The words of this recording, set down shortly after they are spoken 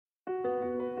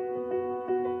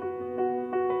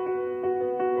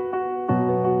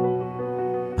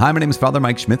Hi, my name is Father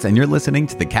Mike Schmitz, and you're listening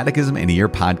to the Catechism in a Year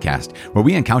podcast, where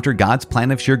we encounter God's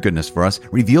plan of sheer goodness for us,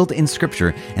 revealed in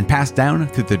Scripture and passed down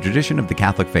through the tradition of the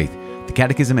Catholic faith. The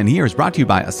Catechism in a Year is brought to you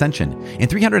by Ascension. In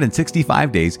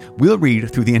 365 days, we'll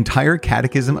read through the entire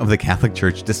Catechism of the Catholic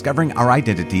Church, discovering our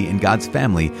identity in God's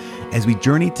family as we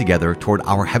journey together toward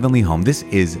our heavenly home. This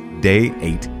is Day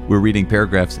 8. We're reading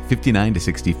paragraphs 59 to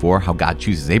 64, how God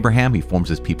chooses Abraham, He forms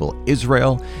His people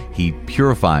Israel, He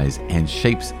purifies and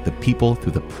shapes the people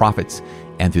through the prophets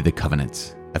and through the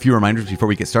covenants. A few reminders before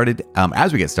we get started.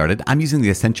 As we get started, I'm using the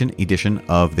Ascension edition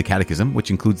of the Catechism, which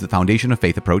includes the Foundation of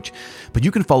Faith approach, but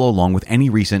you can follow along with any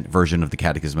recent version of the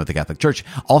Catechism of the Catholic Church.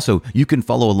 Also, you can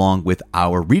follow along with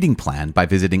our reading plan by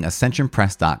visiting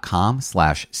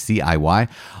ascensionpress.com/CIY.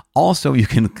 Also, you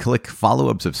can click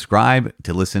follow, subscribe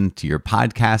to listen to your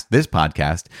podcast, this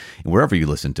podcast, and wherever you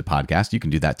listen to podcasts, you can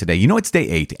do that today. You know, it's Day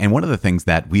 8, and one of the things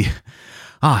that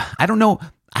I don't know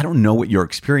what your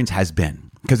experience has been.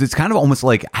 Because it's kind of almost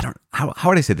like, how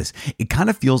would I say this? It kind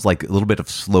of feels like a little bit of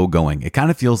slow going. It kind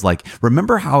of feels like,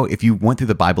 remember how if you went through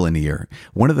the Bible in a year,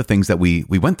 one of the things that we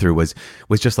went through was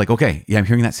just like, okay, yeah, I'm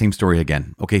hearing that same story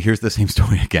again. Okay, here's the same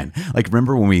story again. Like,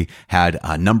 remember when we had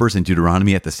Numbers and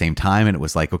Deuteronomy at the same time, and it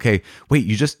was like, okay, wait,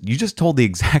 you just told the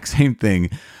exact same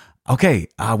thing. Okay,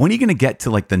 when are you going to get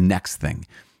to like the next thing?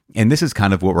 And this is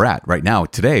kind of what we're at right now.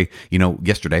 Today,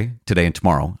 yesterday, today, and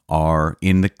tomorrow are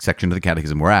in the section of the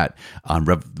Catechism we're at on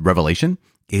Revelation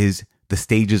is the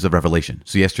stages of Revelation.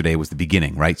 So yesterday was the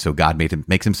beginning, right? So God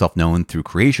makes Himself known through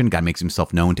creation. God makes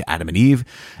Himself known to Adam and Eve.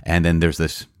 And then there's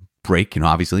this break,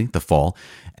 obviously, the fall.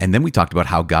 And then we talked about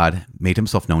how God made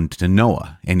Himself known to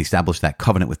Noah and established that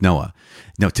covenant with Noah.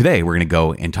 Now, today we're going to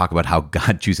go and talk about how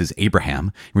God chooses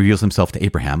Abraham, reveals Himself to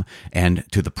Abraham and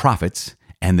to the prophets,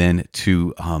 and then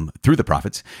to through the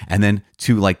prophets, and then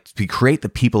to create the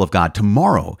people of God.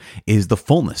 Tomorrow is the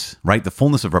fullness, right? The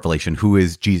fullness of revelation. Who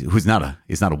is Jesus? Who's not a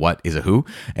what, is a who,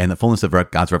 and the fullness of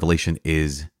God's revelation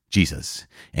is Jesus,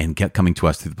 and coming to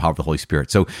us through the power of the Holy Spirit.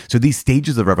 So these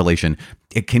stages of revelation,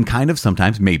 it can kind of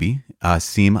sometimes maybe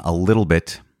seem a little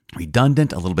bit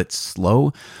redundant, a little bit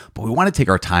slow, but we want to take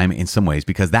our time in some ways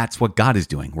because that's what God is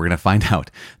doing. We're going to find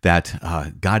out that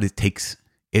God takes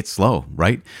it's slow,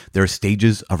 right? There are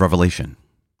stages of revelation.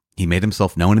 He made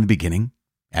Himself known in the beginning,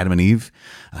 Adam and Eve.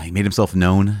 He made Himself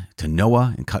known to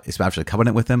Noah and established a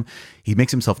covenant with him. He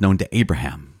makes Himself known to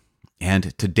Abraham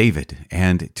and to David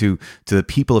and to the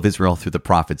people of Israel through the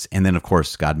prophets. And then, of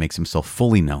course, God makes Himself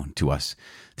fully known to us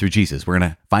through Jesus. We're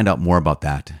going to find out more about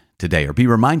that today, or be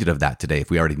reminded of that today if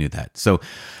we already knew that. So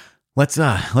let's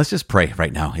just pray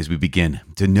right now as we begin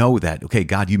to know that, okay,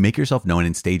 God, You make Yourself known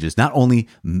in stages, not only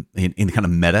in kind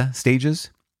of meta stages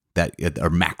that are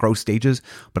macro stages,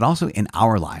 but also in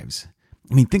our lives.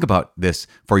 I mean, think about this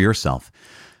for yourself.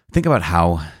 Think about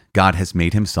how God has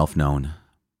made Himself known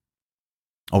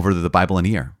over the Bible in a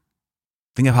year.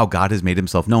 Think of how God has made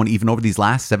Himself known even over these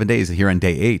last 7 days here on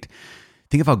Day 8.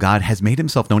 Think of how God has made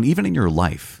Himself known even in your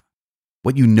life.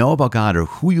 What you know about God, or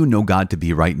who you know God to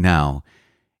be right now,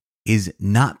 is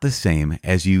not the same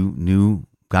as you knew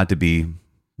God to be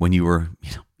when you were,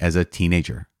 as a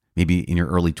teenager, maybe in your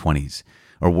early 20s,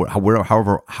 or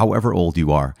however old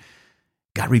you are.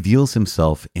 God reveals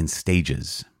Himself in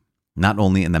stages, not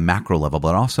only in the macro level,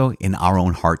 but also in our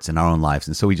own hearts and our own lives.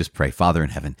 And so we just pray, Father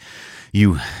in heaven,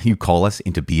 you call us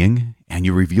into being, and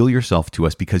You reveal Yourself to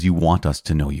us because You want us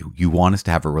to know You. You want us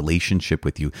to have a relationship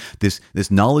with You. This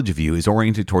knowledge of You is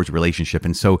oriented towards relationship.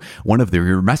 And so one of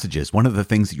your messages, one of the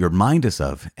things that you remind us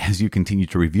of as You continue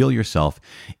to reveal Yourself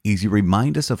is You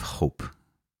remind us of hope.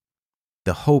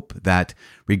 The hope that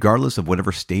regardless of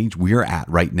whatever stage we're at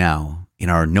right now in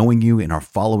our knowing You, in our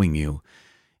following You,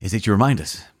 is that You remind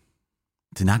us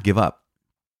to not give up.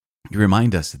 You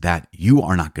remind us that You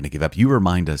are not going to give up. You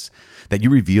remind us that You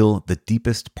reveal the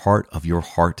deepest part of Your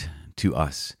heart to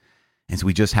us. And so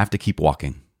we just have to keep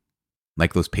walking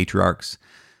like those patriarchs,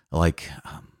 like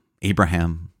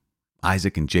Abraham,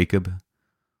 Isaac, and Jacob,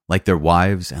 like their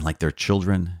wives and like their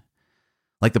children,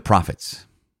 like the prophets,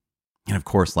 and of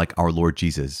course, like our Lord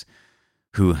Jesus,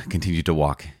 who continued to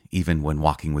walk even when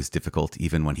walking was difficult,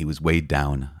 even when He was weighed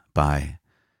down by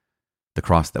the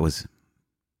cross that was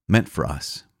meant for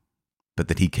us, but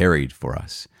that He carried for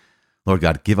us. Lord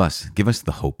God, give us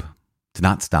the hope to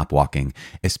not stop walking,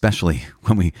 especially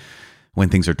when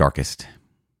things are darkest.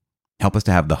 Help us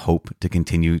to have the hope to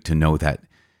continue to know that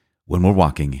when we're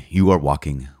walking, You are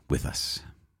walking with us.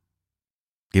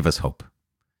 Give us hope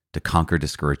to conquer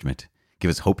discouragement. Give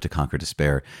us hope to conquer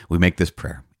despair. We make this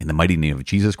prayer in the mighty name of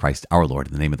Jesus Christ, our Lord,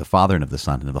 in the name of the Father and of the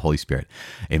Son and of the Holy Spirit.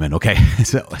 Amen. Okay,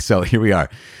 so here we are,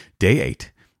 Day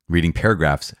 8. reading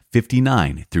paragraphs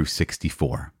 59 through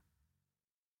 64.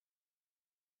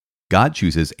 God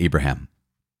chooses Abraham.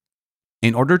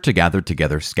 In order to gather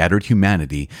together scattered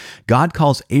humanity, God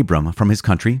calls Abram from his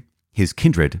country, his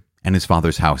kindred, and his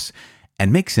father's house,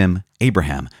 and makes him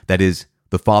Abraham, that is,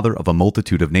 the father of a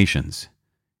multitude of nations.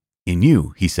 In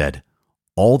you, he said,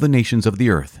 all the nations of the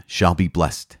earth shall be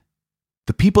blessed.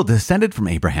 The people descended from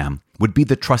Abraham would be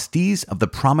the trustees of the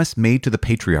promise made to the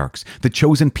patriarchs, the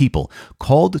chosen people,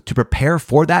 called to prepare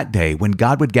for that day when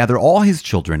God would gather all his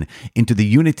children into the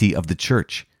unity of the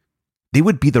church. They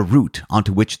would be the root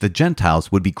onto which the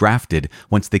Gentiles would be grafted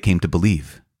once they came to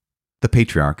believe. The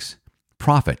patriarchs,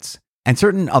 prophets, and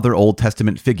certain other Old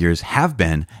Testament figures have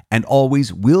been and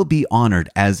always will be honored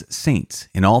as saints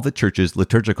in all the church's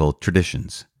liturgical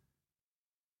traditions.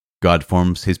 God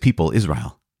forms his people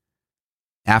Israel.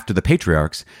 After the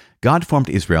patriarchs, God formed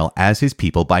Israel as his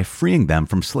people by freeing them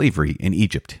from slavery in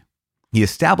Egypt. He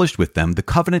established with them the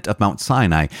covenant of Mount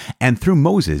Sinai, and through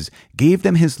Moses gave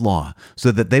them his law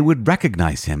so that they would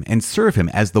recognize him and serve him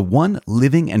as the one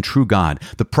living and true God,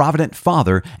 the provident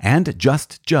Father and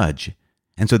just Judge,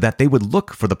 and so that they would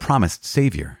look for the promised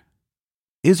Savior.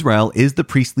 Israel is the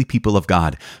priestly people of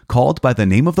God, called by the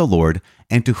name of the Lord,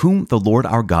 and to whom the Lord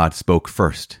our God spoke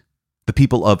first, the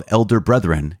people of elder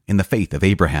brethren in the faith of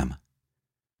Abraham.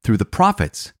 Through the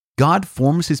prophets, God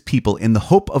forms his people in the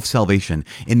hope of salvation,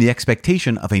 in the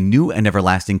expectation of a new and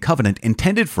everlasting covenant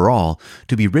intended for all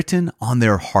to be written on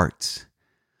their hearts.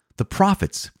 The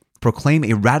prophets proclaim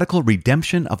a radical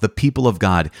redemption of the people of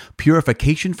God,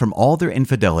 purification from all their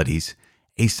infidelities,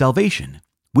 a salvation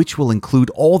which will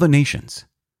include all the nations.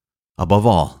 Above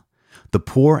all, the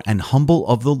poor and humble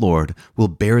of the Lord will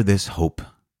bear this hope.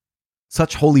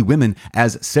 Such holy women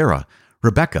as Sarah,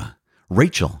 Rebecca,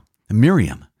 Rachel,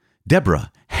 Miriam,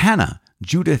 Deborah, Hannah,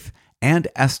 Judith, and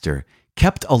Esther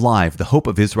kept alive the hope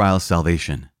of Israel's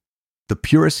salvation. The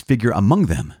purest figure among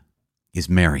them is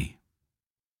Mary.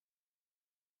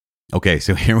 Okay,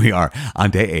 so here we are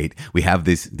on day 8. We have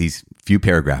these few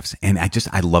paragraphs, and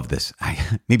I love this.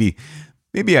 Maybe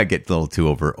I get a little too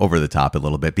over the top a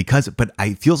little bit but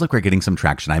it feels like we're getting some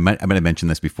traction. I might have mentioned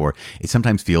this before. It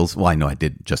sometimes feels, well, I know I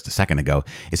did just a second ago.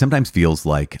 It sometimes feels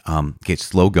like it's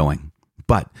slow going.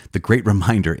 But the great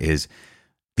reminder is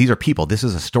these are people. This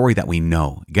is a story that we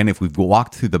know. Again, if we've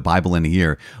walked through the Bible in a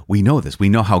year, we know this. We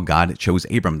know how God chose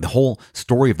Abram. The whole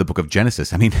story of the book of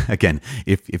Genesis. I mean, again,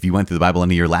 if you went through the Bible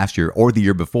in a year last year or the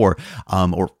year before,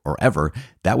 or ever,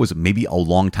 that was maybe a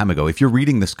long time ago. If you're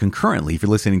reading this concurrently, if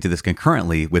you're listening to this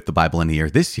concurrently with the Bible in a year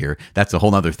this year, that's a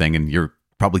whole other thing, and you're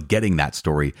probably getting that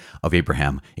story of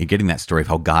Abraham and getting that story of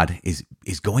how God is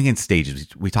going in stages.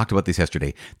 We talked about this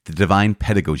yesterday, the divine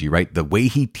pedagogy, right? The way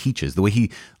he teaches, the way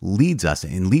he leads us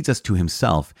and leads us to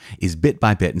himself is bit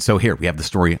by bit. And so here we have the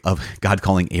story of God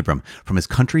calling Abram from his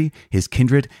country, his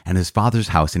kindred, and his father's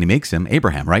house. And he makes him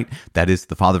Abraham, right? That is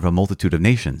the father of a multitude of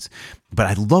nations. But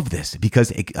I love this because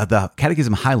the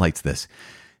Catechism highlights this.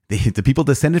 The people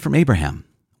descended from Abraham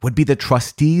would be the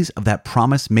trustees of that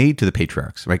promise made to the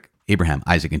patriarchs, right? Abraham,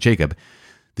 Isaac, and Jacob,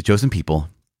 the chosen people,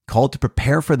 called to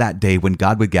prepare for that day when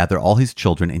God would gather all his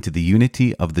children into the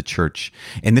unity of the church.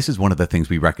 And this is one of the things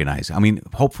we recognize. I mean,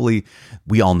 hopefully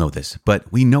we all know this, but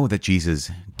we know that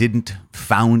Jesus didn't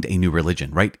found a new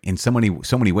religion, right? In so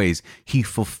many ways, he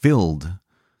fulfilled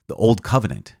the old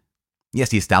covenant.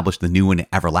 Yes, he established the new and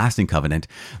everlasting covenant,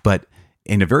 but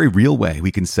in a very real way,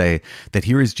 we can say that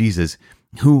here is Jesus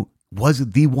who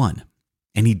was the one.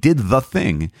 And he did the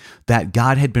thing that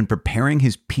God had been preparing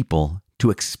his people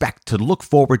to expect, to look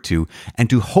forward to, and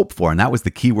to hope for. And that was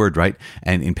the key word, right?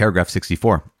 And in paragraph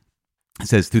 64, it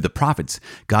says, through the prophets,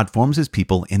 God forms his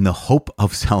people in the hope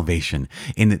of salvation,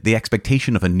 in the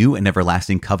expectation of a new and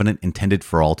everlasting covenant intended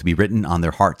for all to be written on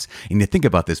their hearts. And you think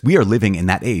about this, we are living in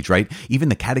that age, right? Even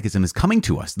the Catechism is coming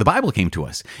to us. The Bible came to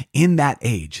us in that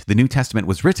age. The New Testament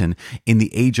was written in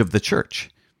the age of the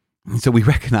church. And so we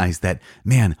recognize that,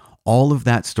 man, all of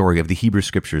that story of the Hebrew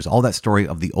Scriptures, all that story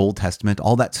of the Old Testament,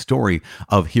 all that story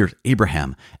of here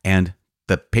Abraham and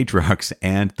the patriarchs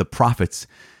and the prophets,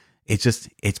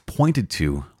 it's pointed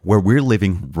to where we're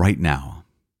living right now,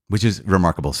 which is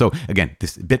remarkable. So again,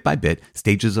 this bit by bit,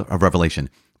 stages of revelation.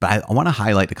 But I want to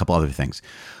highlight a couple other things.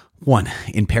 One,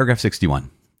 in paragraph 61,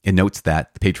 it notes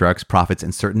that the patriarchs, prophets,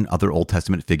 and certain other Old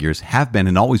Testament figures have been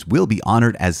and always will be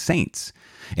honored as saints.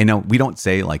 And no, we don't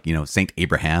say Saint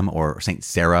Abraham or Saint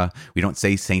Sarah. We don't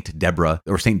say Saint Deborah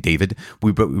or Saint David.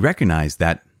 But we recognize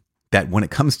that when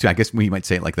it comes to, I guess we might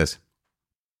say it like this.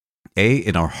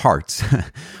 In our hearts,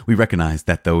 we recognize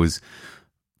that those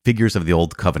figures of the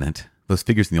Old Covenant, those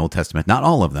figures in the Old Testament, not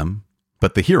all of them,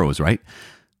 but the heroes, right?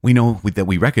 We know that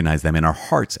we recognize them in our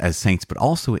hearts as saints, but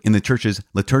also in the church's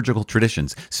liturgical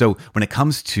traditions. So when it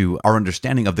comes to our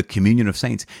understanding of the communion of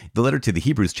saints, the letter to the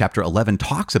Hebrews, chapter 11,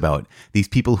 talks about these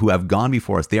people who have gone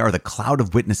before us. They are the cloud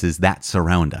of witnesses that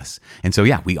surround us. And so,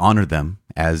 we honor them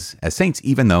as saints,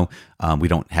 even though we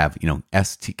don't have,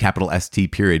 ST, capital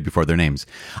ST period before their names.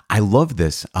 I love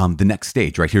this. The next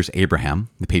stage, right? Here's Abraham,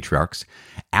 the patriarchs.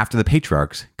 After the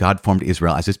patriarchs, God formed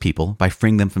Israel as his people by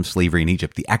freeing them from slavery in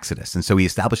Egypt, the Exodus. And so he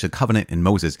established a covenant in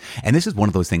Moses. And this is one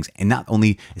of those things, and not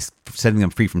only is setting them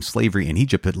free from slavery in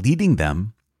Egypt, but leading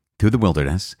them through the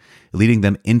wilderness, leading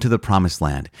them into the promised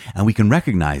land. And we can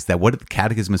recognize that what the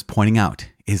Catechism is pointing out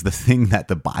is the thing that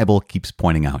the Bible keeps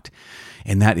pointing out.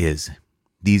 And that is,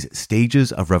 these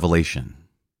stages of revelation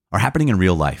are happening in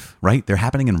real life, right? They're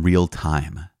happening in real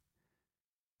time.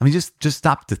 I mean, just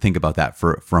stop to think about that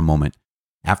for a moment.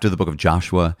 After the book of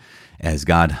Joshua, as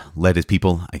God led his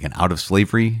people, again, out of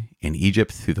slavery in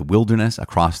Egypt through the wilderness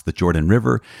across the Jordan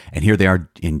River. And here they are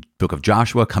in book of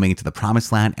Joshua coming into the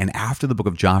promised land. And after the book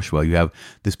of Joshua, you have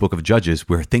this book of Judges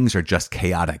where things are just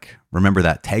chaotic. Remember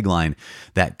that tagline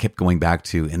that kept going back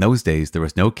to, in those days, there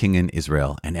was no king in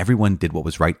Israel and everyone did what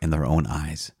was right in their own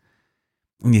eyes.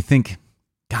 And you think,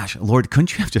 gosh, Lord,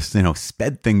 couldn't you have just,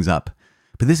 sped things up?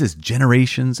 But this is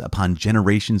generations upon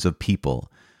generations of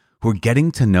people who are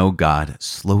getting to know God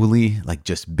slowly, like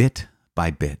just bit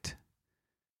by bit.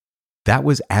 That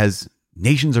was as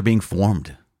nations are being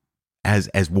formed, as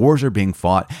wars are being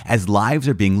fought, as lives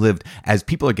are being lived, as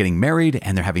people are getting married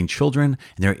and they're having children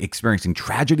and they're experiencing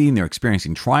tragedy and they're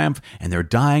experiencing triumph and they're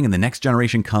dying and the next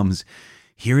generation comes.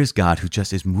 Here is God who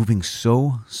just is moving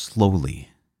so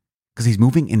slowly because he's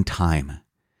moving in time.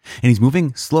 And he's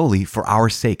moving slowly for our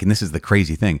sake. And this is the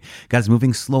crazy thing. God's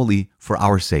moving slowly for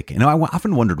our sake. And I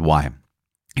often wondered why.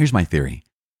 Here's my theory.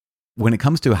 When it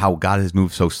comes to how God has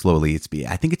moved so slowly,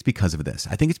 I think it's because of this.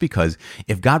 I think it's because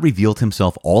if God revealed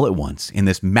himself all at once in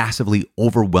this massively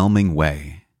overwhelming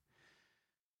way,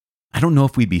 I don't know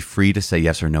if we'd be free to say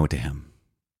yes or no to him.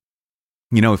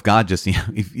 If God just,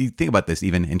 if you think about this,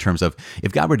 even in terms of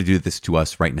if God were to do this to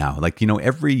us right now, like,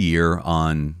 every year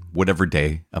on whatever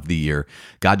day of the year,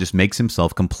 God just makes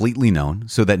himself completely known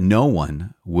so that no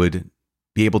one would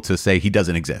be able to say he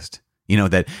doesn't exist.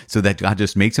 So that God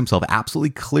just makes himself absolutely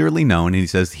clearly known. And he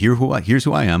says, here's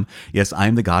who I am. Yes, I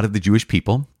am the God of the Jewish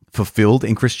people, fulfilled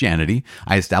in Christianity.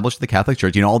 I established the Catholic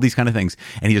Church, all these kind of things.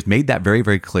 And he just made that very,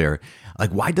 very clear.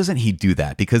 Like, why doesn't he do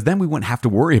that? Because then we wouldn't have to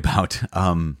worry about,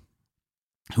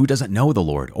 who doesn't know the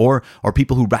Lord, or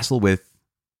people who wrestle with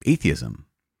atheism.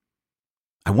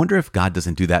 I wonder if God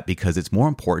doesn't do that because it's more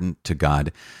important to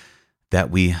God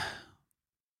that we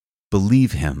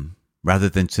believe him rather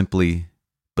than simply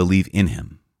believe in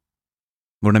him.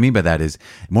 What I mean by that is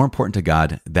more important to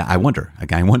God that I wonder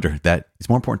that it's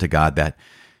more important to God that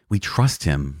we trust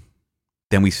him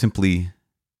than we simply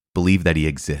believe that he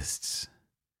exists.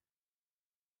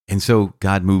 And so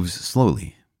God moves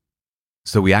slowly.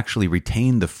 So we actually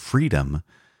retain the freedom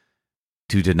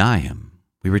to deny him.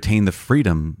 We retain the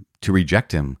freedom to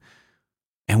reject him.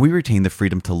 And we retain the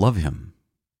freedom to love him.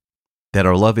 That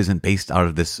our love isn't based out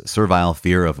of this servile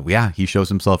fear of, he shows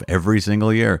himself every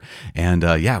single year. And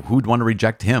who'd want to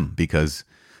reject him? Because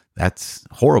that's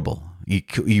horrible.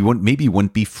 You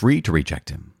wouldn't be free to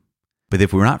reject him. But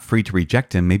if we're not free to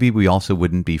reject him, maybe we also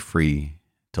wouldn't be free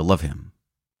to love him.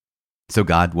 So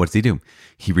God, what does he do?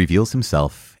 He reveals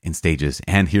himself in stages.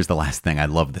 And here's the last thing. I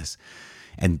love this.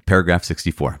 And paragraph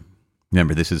 64.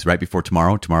 Remember, this is right before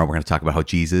tomorrow. Tomorrow, we're going to talk about how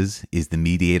Jesus is the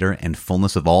mediator and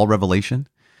fullness of all revelation.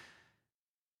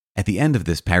 At the end of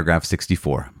this paragraph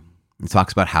 64, it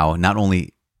talks about how not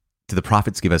only do the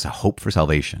prophets give us a hope for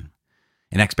salvation,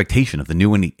 an expectation of the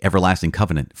new and everlasting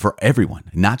covenant for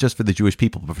everyone, not just for the Jewish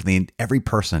people, but for every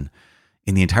person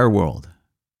in the entire world.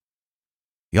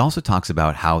 He also talks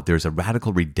about how there's a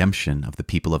radical redemption of the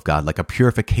people of God, like a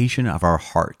purification of our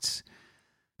hearts,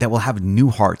 that will have new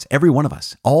hearts, every one of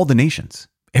us, all the nations,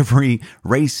 every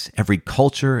race, every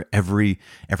culture, every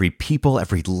people,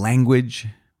 every language,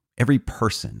 every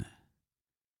person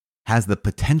has the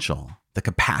potential, the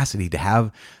capacity to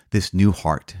have this new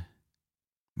heart.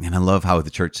 And I love how the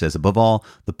church says, above all,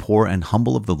 the poor and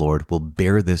humble of the Lord will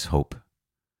bear this hope.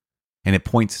 And it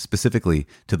points specifically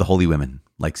to the holy women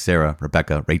like Sarah,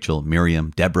 Rebecca, Rachel,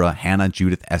 Miriam, Deborah, Hannah,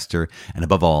 Judith, Esther, and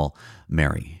above all,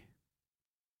 Mary.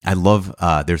 I love,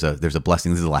 there's a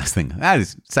blessing. This is the last thing. That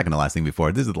is second to last thing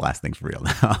before. This is the last thing for real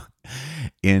now.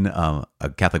 In a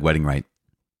Catholic wedding rite,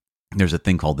 there's a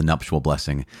thing called the nuptial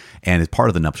blessing. And as part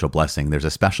of the nuptial blessing, there's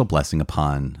a special blessing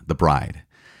upon the bride.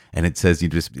 And it says,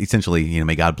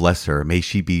 may God bless her. May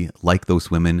she be like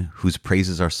those women whose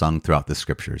praises are sung throughout the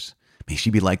scriptures. May she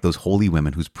be like those holy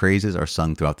women whose praises are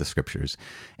sung throughout the scriptures.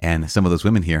 And some of those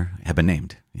women here have been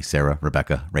named: Sarah,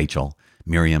 Rebecca, Rachel,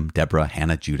 Miriam, Deborah,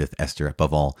 Hannah, Judith, Esther,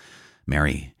 above all,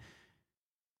 Mary.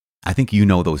 I think you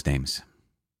know those names.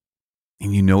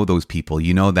 And you know those people.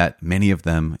 You know that many of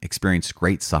them experienced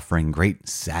great suffering, great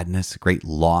sadness, great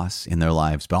loss in their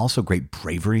lives, but also great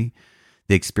bravery.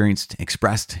 They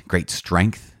expressed great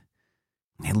strength.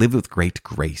 They lived with great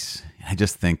grace. And I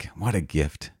just think, what a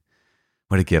gift.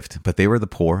 What a gift. But they were the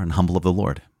poor and humble of the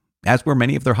Lord, as were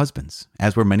many of their husbands,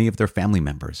 as were many of their family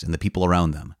members and the people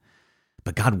around them.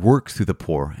 But God works through the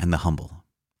poor and the humble,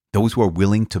 those who are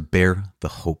willing to bear the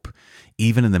hope,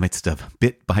 even in the midst of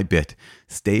bit by bit,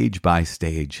 stage by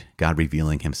stage, God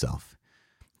revealing himself.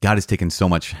 God has taken so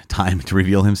much time to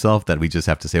reveal himself that we just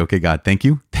have to say, okay, God, thank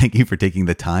you. Thank you for taking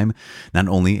the time. Not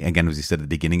only, again, as he said at the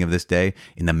beginning of this day,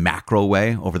 in the macro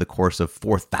way over the course of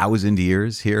 4,000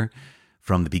 years here,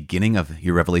 from the beginning of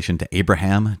your revelation to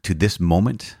Abraham to this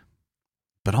moment,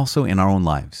 but also in our own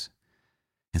lives.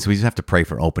 And so we just have to pray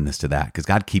for openness to that, because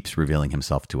God keeps revealing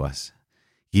himself to us.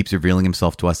 He keeps revealing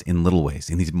himself to us in little ways,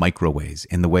 in these micro ways,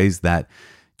 in the ways that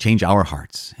change our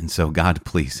hearts. And so God,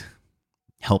 please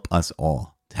help us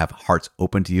all to have hearts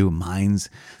open to you, minds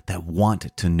that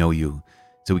want to know you,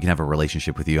 so we can have a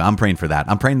relationship with you. I'm praying for that.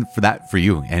 I'm praying for that for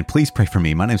you. And please pray for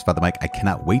me. My name is Father Mike. I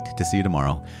cannot wait to see you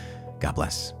tomorrow. God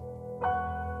bless.